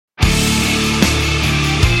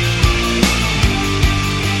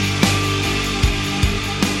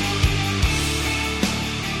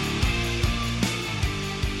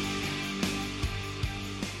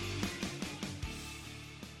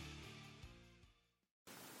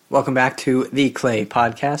Welcome back to The Clay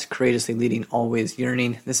Podcast, Courageously Leading, Always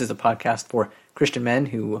Yearning. This is a podcast for Christian men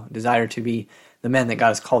who desire to be the men that God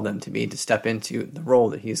has called them to be, to step into the role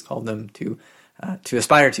that He's called them to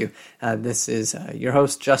aspire to. This is your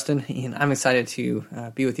host, Justin, and I'm excited to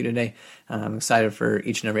be with you today. I'm excited for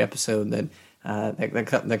each and every episode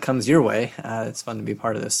that comes your way. It's fun to be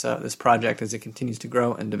part of this project as it continues to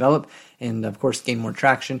grow and develop, and of course gain more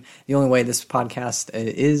traction. The only way this podcast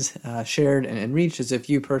is shared and reached is if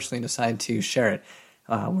you personally decide to share it.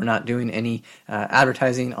 We're not doing any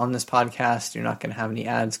advertising on this podcast. You're not going to have any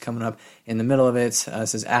ads coming up in the middle of it.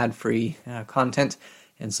 This is ad-free content.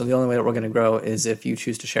 And so the only way that we're going to grow is if you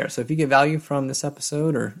choose to share. So if you get value from this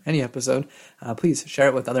episode or any episode, please share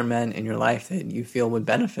it with other men in your life that you feel would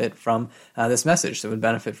benefit from this message, that would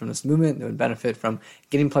benefit from this movement, that would benefit from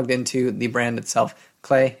getting plugged into the brand itself,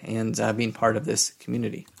 Clay, and being part of this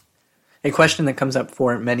community. A question that comes up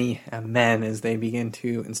for many men as they begin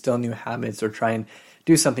to instill new habits or try and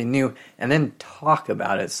do something new and then talk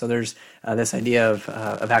about it. So there's this idea of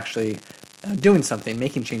actually doing something,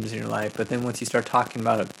 making changes in your life, but then once you start talking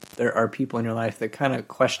about it, there are people in your life that kind of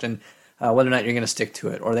question whether or not you're going to stick to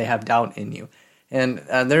it, or they have doubt in you. And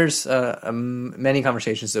there's many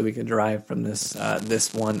conversations that we could derive from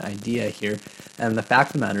this one idea here. And the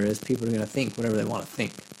fact of the matter is, people are going to think whatever they want to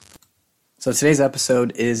think. So today's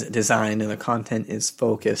episode is designed, and the content is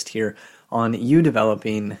focused here on you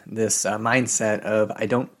developing this mindset of, I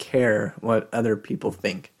don't care what other people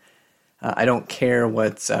think. I don't care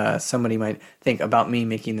what somebody might think about me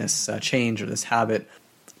making this change or this habit.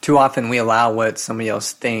 Too often we allow what somebody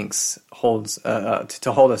else thinks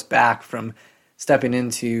to hold us back from stepping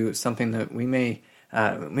into something that we may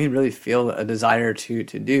really feel a desire to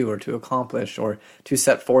do or to accomplish or to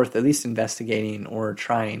set forth, at least investigating or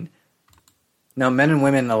trying. Now, men and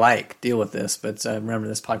women alike deal with this, but remember,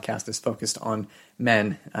 this podcast is focused on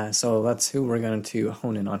men, so that's who we're going to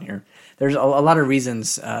hone in on here. There's a lot of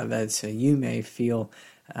reasons that you may feel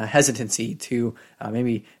hesitancy to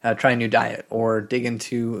maybe try a new diet or dig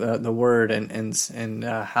into the Word and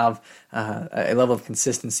have a level of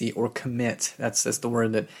consistency or commit. That's the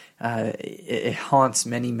word that it haunts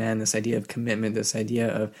many men, this idea of commitment, this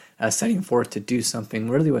idea of setting forth to do something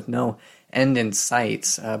really with no end in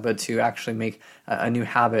sight, but to actually make a new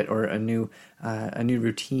habit or a new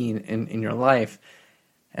routine in your life.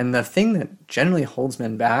 And the thing that generally holds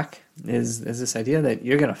men back is this idea that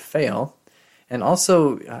you're going to fail, and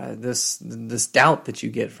also this doubt that you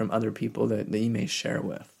get from other people that you may share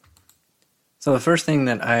with. So the first thing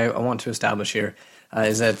that I want to establish here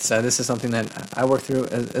is that this is something that I work through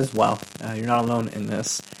as well. You're not alone in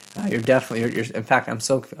this. You're definitely. In fact, I'm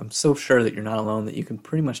so sure that you're not alone that you can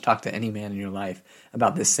pretty much talk to any man in your life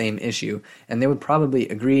about this same issue, and they would probably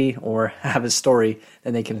agree or have a story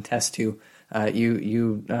that they can attest to. The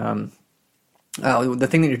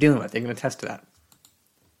thing that you're dealing with, they can attest to that.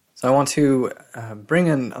 So I want to bring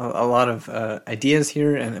in a lot of ideas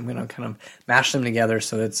here, and I'm going to kind of mash them together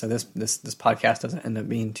so that this podcast doesn't end up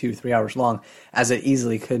being 2-3 hours long, as it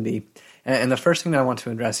easily could be. And the first thing that I want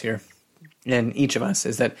to address here in each of us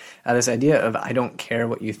is that this idea of I don't care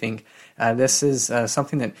what you think. This is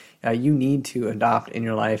something that you need to adopt in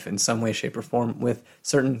your life in some way, shape, or form with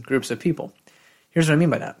certain groups of people. Here's what I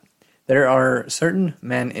mean by that. There are certain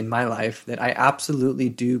men in my life that I absolutely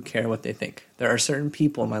do care what they think. There are certain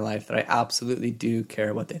people in my life that I absolutely do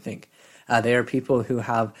care what they think. They are people who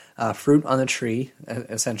have fruit on the tree,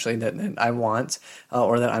 essentially, that I want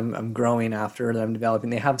or that I'm growing after, that I'm developing.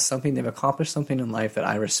 They have something, they've accomplished something in life that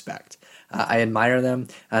I respect. I admire them.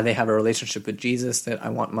 They have a relationship with Jesus that I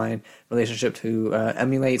want my relationship to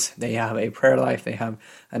emulate. They have a prayer life. They have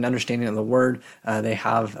an understanding of the Word. They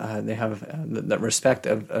have the respect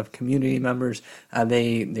of community members.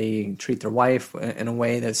 They treat their wife in a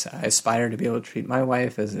way that I aspire to be able to treat my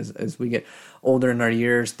wife as we get older in our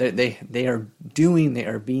years. They are doing, they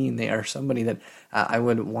are being, they are somebody that I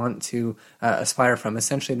would want to aspire from.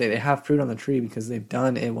 Essentially, they have fruit on the tree because they've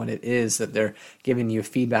done what it is that they're giving you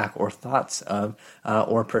feedback or thoughts of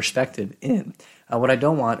or perspective in. What I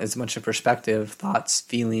don't want is a bunch of perspective, thoughts,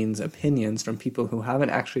 feelings, opinions from people who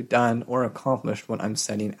haven't actually done or accomplished what I'm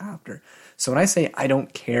setting after. So when I say I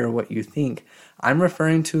don't care what you think, I'm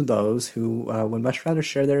referring to those who would much rather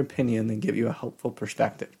share their opinion than give you a helpful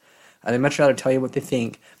perspective. They'd much rather tell you what they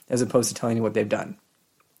think as opposed to telling you what they've done.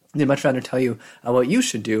 They'd much rather tell you what you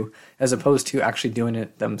should do as opposed to actually doing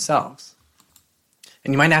it themselves.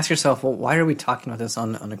 And you might ask yourself, well, why are we talking about this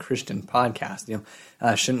on a Christian podcast?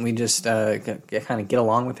 Shouldn't we just kind of get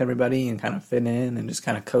along with everybody and kind of fit in and just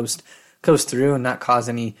kind of coast coast through and not cause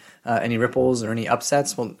any ripples or any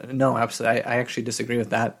upsets? Well, no, absolutely. I actually disagree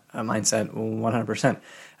with that mindset 100%.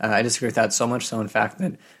 I disagree with that so much so, in fact,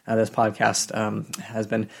 that this podcast has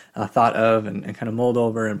been thought of and kind of mulled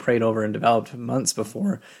over and prayed over and developed months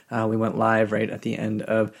before we went live right at the end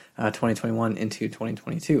of 2021 into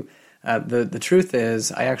 2022. The truth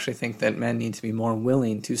is, I actually think that men need to be more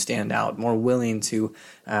willing to stand out, more willing to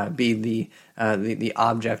be the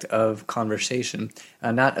object of conversation,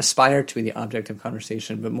 not aspire to be the object of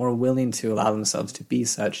conversation, but more willing to allow themselves to be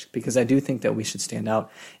such, because I do think that we should stand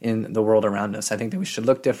out in the world around us. I think that we should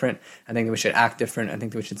look different. I think that we should act different. I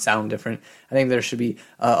think that we should sound different. I think there should be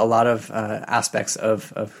a lot of aspects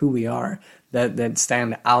of who we are that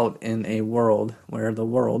stand out in a world where the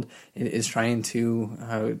world is trying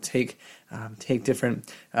to take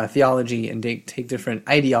different theology and take different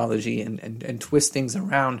ideology and twist things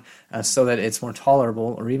around so that it's more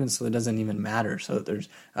tolerable, or even so it doesn't even matter, so that there's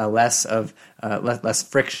less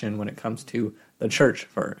friction when it comes to the church,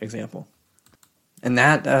 for example. And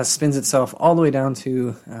that spins itself all the way down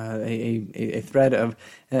to a thread of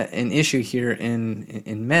an issue here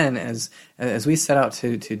in men as we set out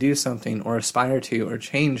to do something or aspire to or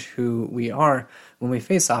change who we are. When we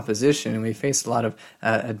face opposition and we face a lot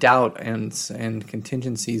of doubt and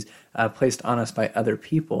contingencies placed on us by other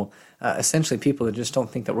people, essentially people that just don't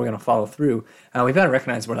think that we're going to follow through, we've got to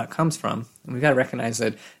recognize where that comes from. And we've got to recognize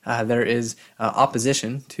that there is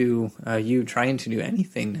opposition to you trying to do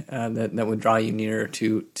anything that would draw you nearer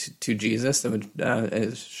to Jesus, that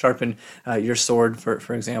would sharpen your sword,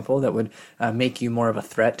 for example, that would make you more of a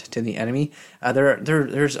threat to the enemy.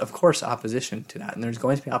 There's, of course, opposition to that, and there's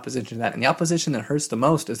going to be opposition to that. And the opposition that hurts the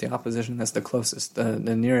most is the opposition that's the closest,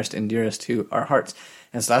 the nearest and dearest to our hearts.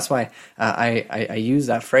 And so that's why I use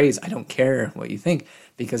that phrase, I don't care what you think,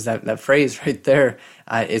 because that phrase right there,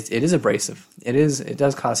 it is abrasive. It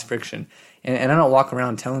does cause friction. And I don't walk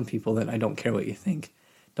around telling people that I don't care what you think.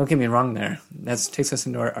 Don't get me wrong there. That takes us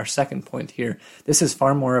into our second point here. This is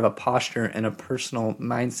far more of a posture and a personal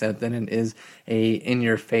mindset than it is a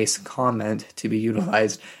in-your-face comment to be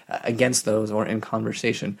utilized against those or in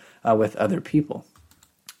conversation with other people.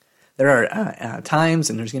 There are times,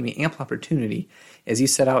 and there's going to be ample opportunity as you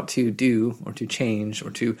set out to do or to change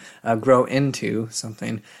or to grow into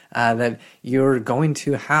something, that you're going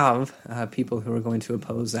to have people who are going to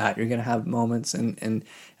oppose that. You're going to have moments and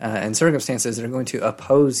circumstances that are going to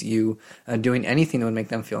oppose you doing anything that would make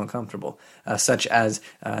them feel uncomfortable, such as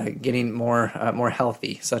getting more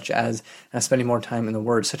healthy, such as spending more time in the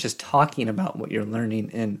Word, such as talking about what you're learning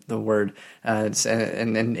in the Word,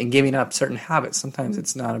 and giving up certain habits. Sometimes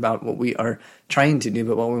it's not about what we are trying to do,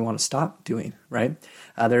 but what we want to stop doing, right?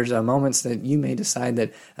 There's moments that you may decide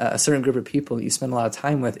that a certain group of people that you spend a lot of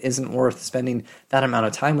time with isn't worth spending that amount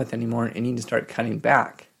of time with anymore, and you need to start cutting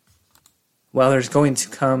back. Well, there's going to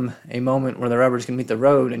come a moment where the rubber's going to meet the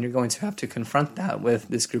road, and you're going to have to confront that with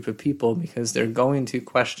this group of people, because they're going to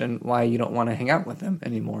question why you don't want to hang out with them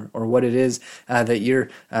anymore, or what it is that you're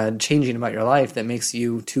changing about your life that makes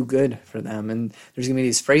you too good for them. And there's going to be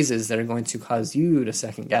these phrases that are going to cause you to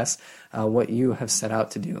second guess what you have set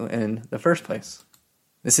out to do in the first place.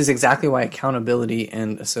 This is exactly why accountability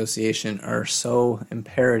and association are so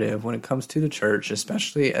imperative when it comes to the church,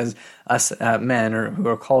 especially as us men who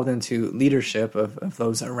are called into leadership of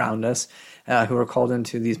those around us, who are called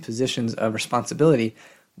into these positions of responsibility.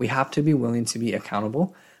 We have to be willing to be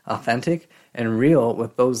accountable, authentic, and real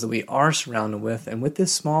with those that we are surrounded with, and with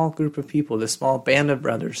this small group of people, this small band of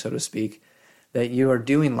brothers, so to speak, that you are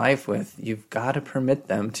doing life with. You've got to permit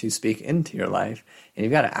them to speak into your life, and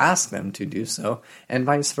you've got to ask them to do so, and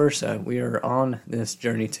vice versa. We are on this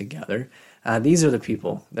journey together. These are the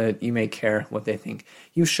people that you may care what they think.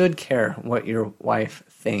 You should care what your wife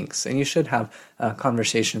thinks, and you should have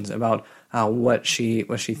conversations about what she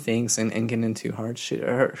thinks and get into heart.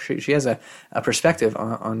 She has a perspective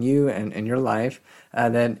on you and your life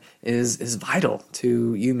that is vital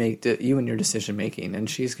to you and your decision making, and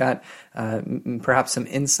she's got perhaps some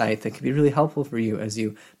insight that could be really helpful for you as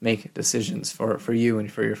you make decisions for you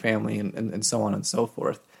and for your family and so on and so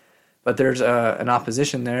forth. But there's an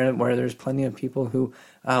opposition there where there's plenty of people who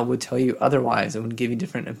would tell you otherwise and would give you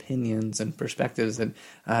different opinions and perspectives that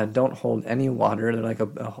don't hold any water. They're like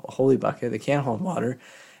a holy bucket. They can't hold water.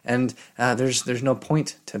 And there's no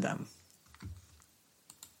point to them.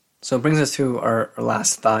 So it brings us to our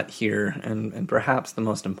last thought here, and perhaps the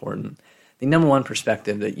most important. The number one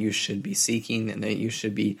perspective that you should be seeking and that you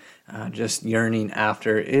should be just yearning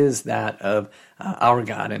after is that of our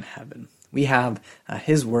God in heaven. We have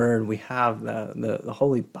His Word, we have the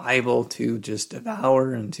Holy Bible to just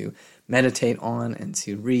devour and to meditate on and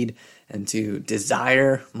to read and to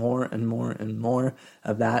desire more and more and more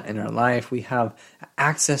of that in our life. We have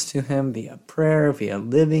access to Him via prayer, via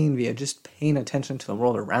living, via just paying attention to the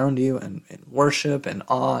world around you and worship and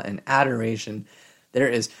awe and adoration. There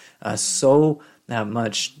is so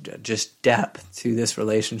much just depth to this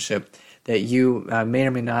relationship that you may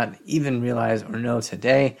or may not even realize or know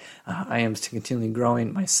today. I am continually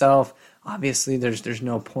growing myself. Obviously, there's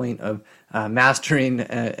no point of mastering,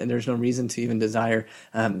 and there's no reason to even desire,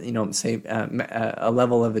 a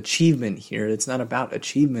level of achievement here. It's not about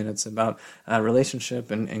achievement. It's about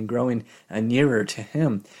relationship and growing nearer to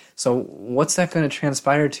Him. So what's that going to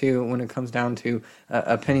transpire to when it comes down to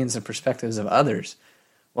opinions and perspectives of others?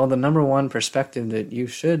 Well, the number one perspective that you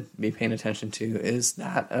should be paying attention to is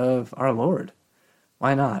that of our Lord.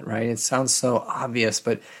 Why not, right? It sounds so obvious,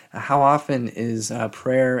 but how often is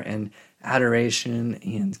prayer and adoration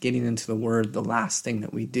and getting into the Word the last thing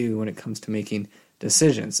that we do when it comes to making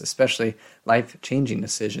decisions, especially life-changing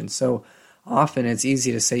decisions? So often it's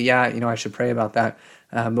easy to say, yeah, I should pray about that,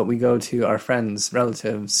 but we go to our friends,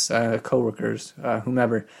 relatives, coworkers,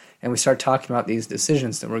 whomever, and we start talking about these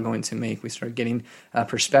decisions that we're going to make. We start getting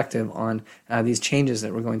perspective on these changes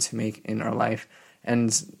that we're going to make in our life,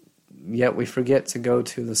 and yet we forget to go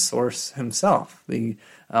to the source Himself, the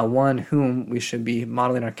one whom we should be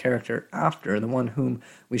modeling our character after, the one whom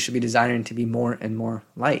we should be desiring to be more and more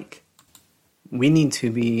like. We need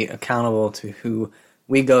to be accountable to who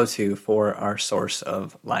we go to for our source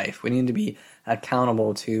of life. We need to be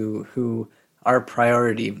accountable to who our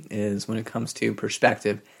priority is when it comes to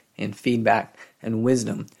perspective and feedback and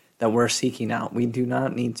wisdom that we're seeking out. We do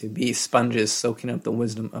not need to be sponges soaking up the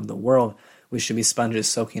wisdom of the world. We should be sponges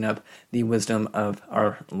soaking up the wisdom of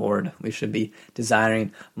our Lord. We should be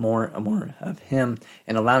desiring more and more of Him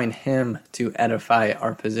and allowing Him to edify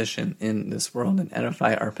our position in this world and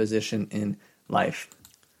edify our position in life.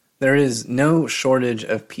 There is no shortage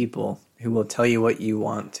of people who will tell you what you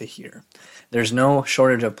want to hear. There's no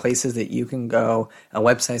shortage of places that you can go,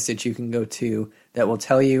 websites that you can go to that will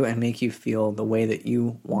tell you and make you feel the way that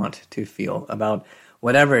you want to feel about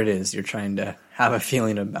whatever it is you're trying to have a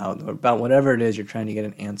feeling about, or about whatever it is you're trying to get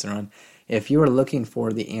an answer on. If you are looking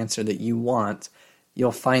for the answer that you want,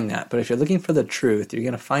 you'll find that. But if you're looking for the truth, you're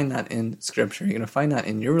going to find that in Scripture. You're going to find that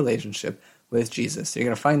in your relationship with Jesus. You're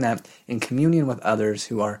going to find that in communion with others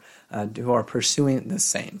who are pursuing the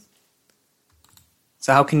same.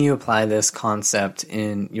 So how can you apply this concept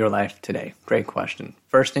in your life today? Great question.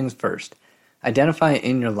 First things first. Identify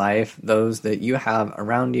in your life those that you have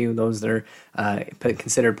around you, those that are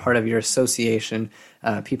considered part of your association,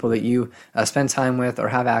 people that you spend time with or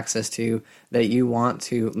have access to, that you want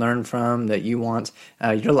to learn from, that you want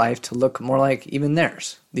your life to look more like even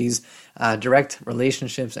theirs. These direct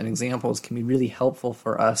relationships and examples can be really helpful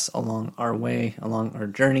for us along our way, along our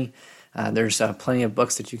journey. There's plenty of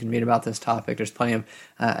books that you can read about this topic. There's plenty of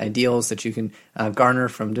ideals that you can garner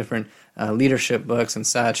from different leadership books and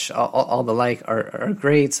such. All the like are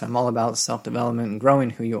great. I'm all about self-development and growing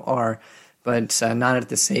who you are, but not at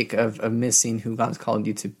the sake of missing who God's called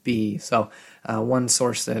you to be. So one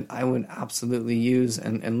source that I would absolutely use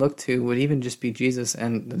and look to would even just be Jesus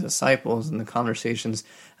and the disciples and the conversations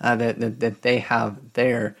that they have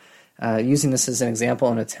there. Using this as an example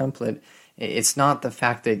and a template, it's not the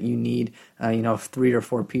fact that you need, 3 or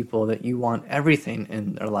 4 people that you want everything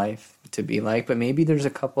in their life to be like, but maybe there's a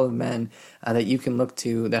couple of men that you can look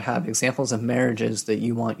to that have examples of marriages that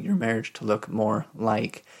you want your marriage to look more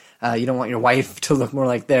like. You don't want your wife to look more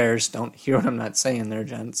like theirs. Don't hear what I'm not saying there,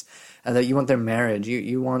 gents. That you want their marriage.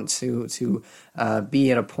 You want to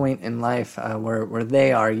be at a point in life where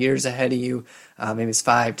they are years ahead of you. Maybe it's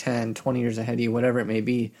 5, 10, 20 years ahead of you, whatever it may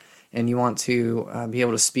be. And you want to be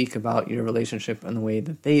able to speak about your relationship in the way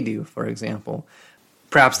that they do, for example.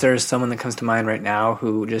 Perhaps there's someone that comes to mind right now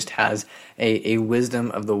who just has a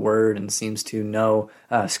wisdom of the Word and seems to know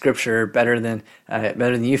Scripture better than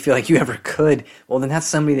you feel like you ever could. Well, then that's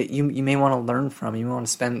somebody that you may want to learn from. You may want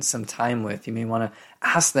to spend some time with. You may want to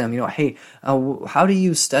ask them, hey, how do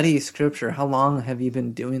you study Scripture? How long have you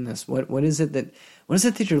been doing this? What is it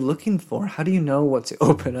that you're looking for? How do you know what to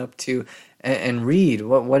open up to and read?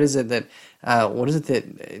 What is it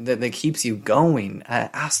that keeps you going?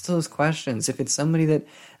 Ask those questions. If it's somebody that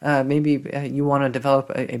maybe you want to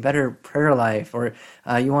develop a better prayer life, or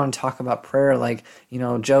you want to talk about prayer like,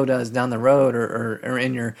 Joe does down the road, or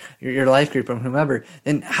in your life group or whomever,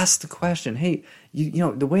 then ask the question, hey,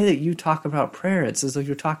 the way that you talk about prayer, it's as though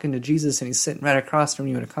you're talking to Jesus and he's sitting right across from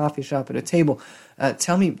you at a coffee shop at a table.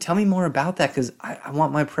 Tell me more about that, because I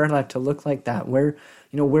want my prayer life to look like that. Where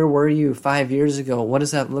were you 5 years ago? What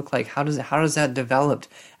does that look like? How does that develop?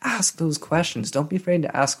 Ask those questions. Don't be afraid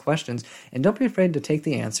to ask questions, and don't be afraid to take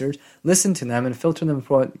the answers, listen to them, and filter them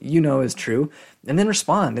for what you know is true, and then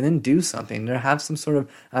respond, and then do something. Or have some sort of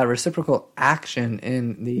reciprocal action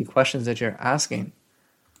in the questions that you're asking.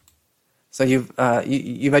 So you've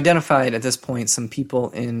identified at this point some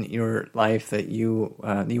people in your life that you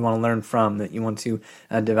want to learn from, that you want to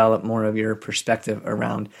develop more of your perspective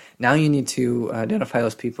around. Now you need to identify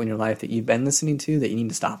those people in your life that you've been listening to that you need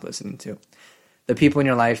to stop listening to. The people in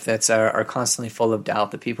your life that are constantly full of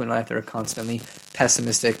doubt, the people in your life that are constantly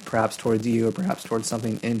pessimistic, perhaps towards you or perhaps towards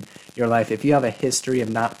something in your life. If you have a history of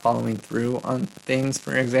not following through on things,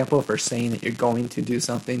 for example, for saying that you're going to do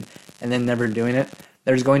something and then never doing it,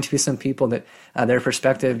 there's going to be some people that their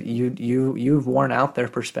perspective, you've worn out their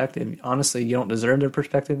perspective. Honestly, you don't deserve their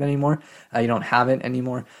perspective anymore. You don't have it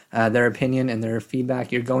anymore. Their opinion and their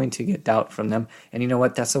feedback, you're going to get doubt from them. And you know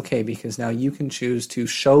what? That's okay, because now you can choose to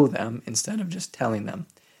show them instead of just telling them.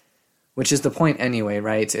 Which is the point anyway,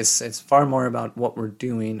 right? It's far more about what we're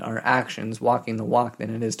doing, our actions, walking the walk, than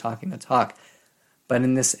it is talking the talk. But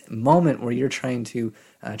in this moment where you're trying to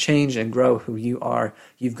change and grow who you are,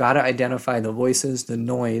 you've got to identify the voices, the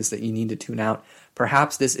noise that you need to tune out.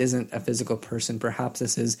 Perhaps this isn't a physical person. Perhaps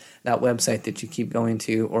this is that website that you keep going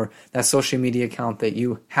to, or that social media account that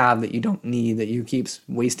you have that you don't need, that you keep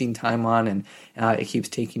wasting time on, and it keeps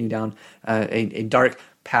taking you down a dark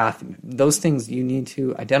path. Those things, you need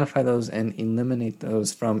to identify those and eliminate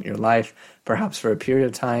those from your life, perhaps for a period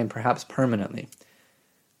of time, perhaps permanently.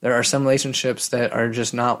 There are some relationships that are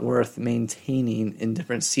just not worth maintaining in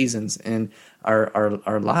different seasons in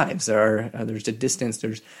our lives. There's a distance,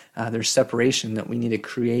 there's separation that we need to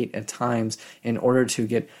create at times in order to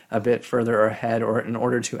get a bit further ahead, or in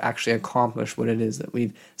order to actually accomplish what it is that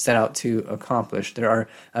we've set out to accomplish. There are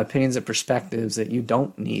opinions and perspectives that you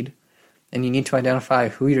don't need, and you need to identify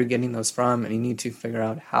who you're getting those from, and you need to figure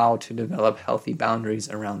out how to develop healthy boundaries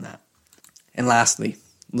around that. And lastly,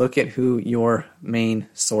 look at who your main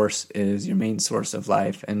source is, your main source of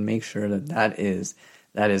life, and make sure that is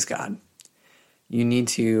God. You need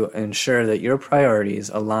to ensure that your priorities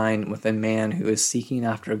align with a man who is seeking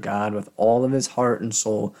after God with all of his heart and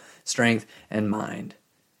soul, strength and mind.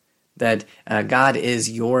 That God is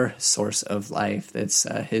your source of life. That's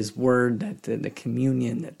his word, that the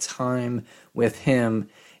communion, the time with him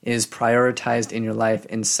is prioritized in your life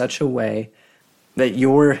in such a way that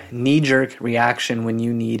your knee-jerk reaction when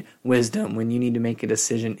you need wisdom, when you need to make a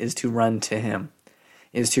decision, is to run to him,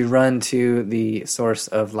 is to run to the source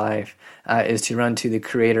of life, is to run to the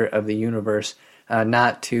creator of the universe,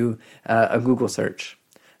 not to a Google search,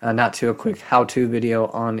 not to a quick how-to video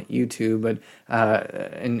on YouTube, but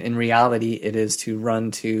in reality, it is to run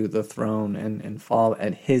to the throne and fall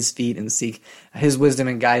at his feet and seek his wisdom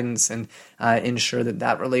and guidance, and ensure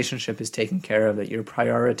that relationship is taken care of, that you're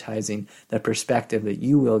prioritizing the perspective that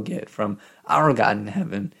you will get from our God in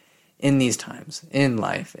heaven in these times, in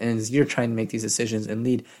life. And as you're trying to make these decisions and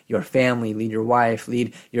lead your family, lead your wife,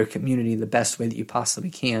 lead your community the best way that you possibly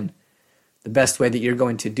can, the best way that you're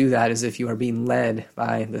going to do that is if you are being led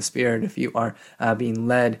by the Spirit, if you are being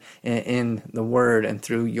led in the Word and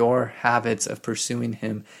through your habits of pursuing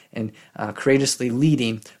Him and courageously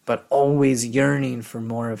leading, but always yearning for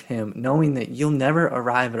more of Him, knowing that you'll never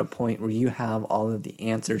arrive at a point where you have all of the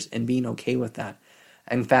answers, and being okay with that.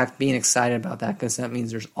 In fact, being excited about that, because that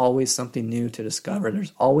means there's always something new to discover.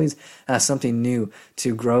 There's always something new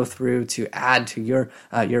to grow through, to add to your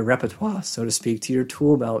repertoire, so to speak, to your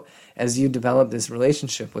tool belt as you develop this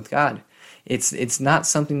relationship with God. It's not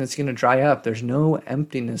something that's going to dry up. There's no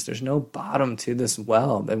emptiness. There's no bottom to this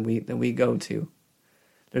well that we go to.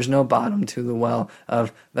 There's no bottom to the well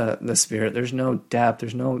of the Spirit. There's no depth.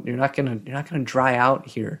 You're not going to dry out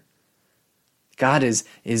here. God is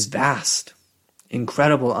vast,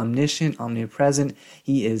 incredible, omniscient, omnipresent.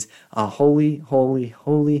 He is holy, holy,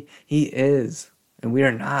 holy. He is, and we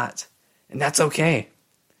are not. And that's okay.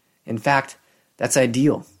 In fact, that's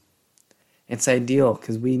ideal. It's ideal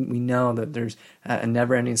because we know that there's a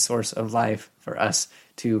never-ending source of life for us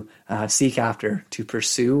to seek after, to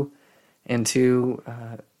pursue, and to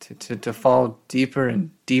fall deeper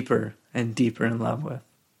and deeper and deeper in love with.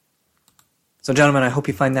 So, gentlemen, I hope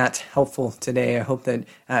you find that helpful today. I hope that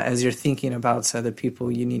as you're thinking about the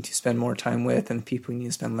people you need to spend more time with and the people you need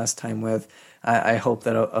to spend less time with, I hope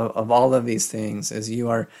that of all of these things, as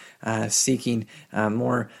you are seeking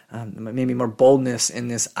maybe more boldness in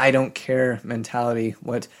this I don't care mentality,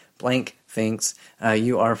 what blank thinks,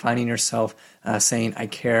 you are finding yourself saying, I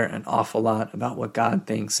care an awful lot about what God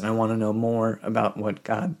thinks, and I want to know more about what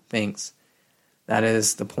God thinks. That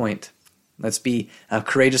is the point. Let's be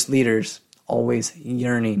courageous leaders, always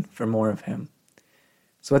yearning for more of Him.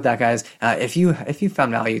 So with that, guys, if you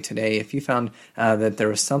found value today, if you found that there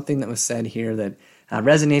was something that was said here that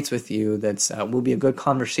resonates with you, that will be a good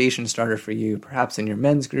conversation starter for you, perhaps in your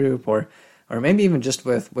men's group or maybe even just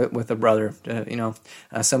with a brother,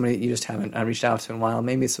 somebody that you just haven't reached out to in a while.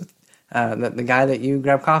 Maybe it's with the guy that you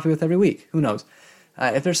grab coffee with every week. Who knows?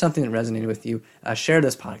 If there's something that resonated with you, share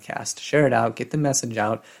this podcast, share it out, get the message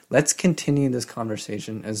out. Let's continue this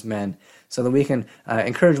conversation as men so that we can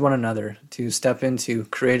encourage one another to step into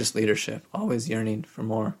courageous leadership, always yearning for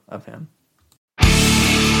more of Him.